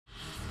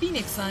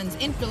Phoenix Suns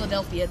in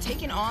Philadelphia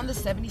taking on the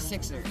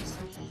 76ers.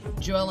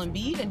 Joel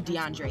Embiid and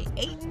DeAndre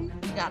Ayton.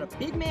 We got a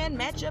big man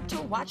matchup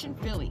to watch in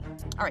Philly.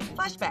 All right,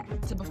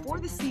 flashback to before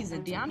the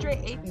season,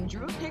 DeAndre Ayton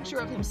drew a picture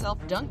of himself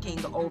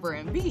dunking over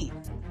Embiid.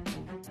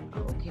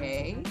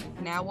 Okay,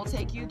 now we'll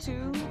take you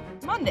to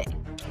Monday,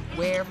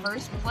 where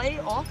first play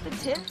off the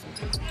tip,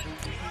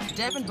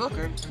 Devin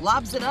Booker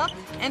lobs it up,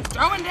 and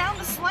throwing down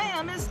the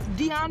slam is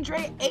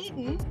DeAndre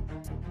Ayton,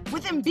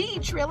 with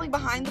Embiid trailing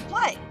behind the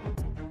play.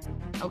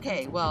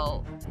 Okay,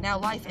 well, now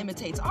life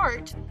imitates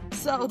art,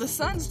 so the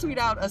Suns tweet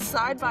out a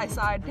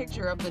side-by-side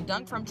picture of the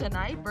dunk from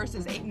tonight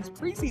versus Ayton's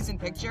preseason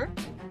picture.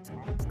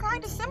 It's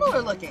kind of similar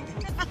looking.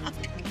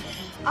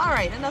 All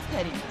right, enough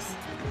pettiness.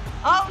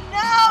 Oh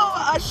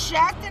no! A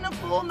Shaqtin' a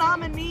Fool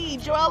nominee.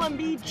 Joel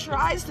Embiid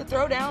tries to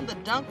throw down the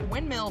dunk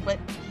windmill, but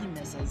he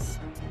misses.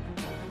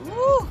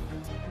 Woo!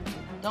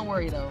 Don't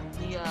worry though,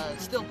 he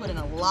still put in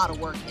a lot of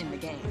work in the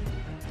game.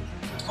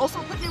 Also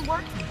putting in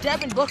work,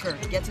 Devin Booker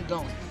gets it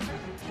going.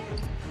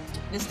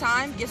 This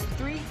time, gets the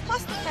 3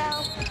 plus the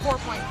foul,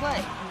 4-point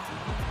play.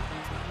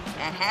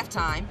 At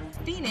halftime,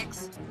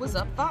 Phoenix was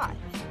up 5.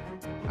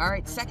 All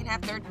right, second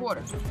half, third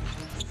quarter.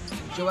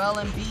 Joel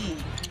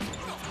Embiid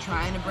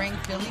trying to bring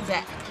Philly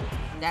back,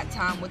 that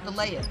time with the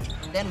layup.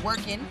 Then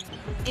working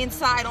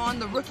inside on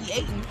the rookie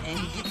Ayton, and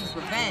he gets his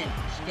revenge.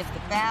 Gets the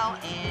foul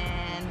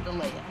and the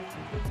layup.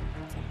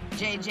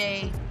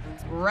 JJ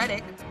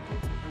Redick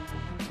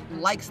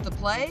likes the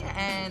play,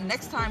 and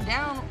next time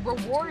down,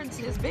 rewards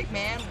his big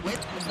man with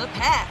the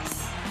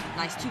pass.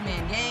 Nice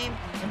two-man game.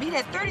 Embiid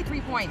had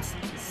 33 points,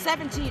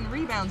 17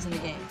 rebounds in the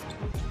game.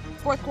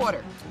 Fourth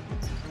quarter,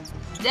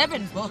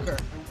 Devin Booker,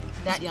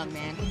 that young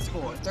man, he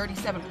scored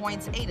 37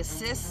 points, 8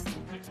 assists,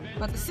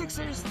 but the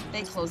Sixers,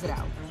 they close it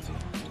out.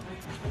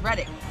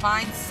 Redick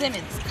finds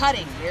Simmons,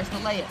 cutting, there's the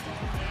layup.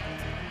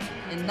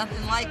 And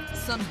nothing like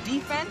some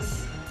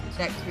defense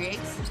that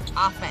creates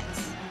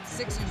offense.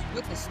 Sixers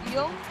with the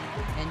steal,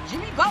 and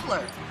Jimmy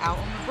Butler out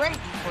on the break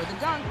for the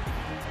dunk.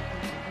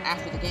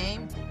 After the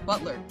game,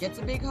 Butler gets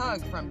a big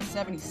hug from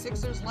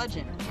 76ers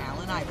legend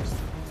Allen Iverson.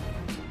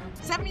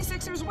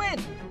 76ers win!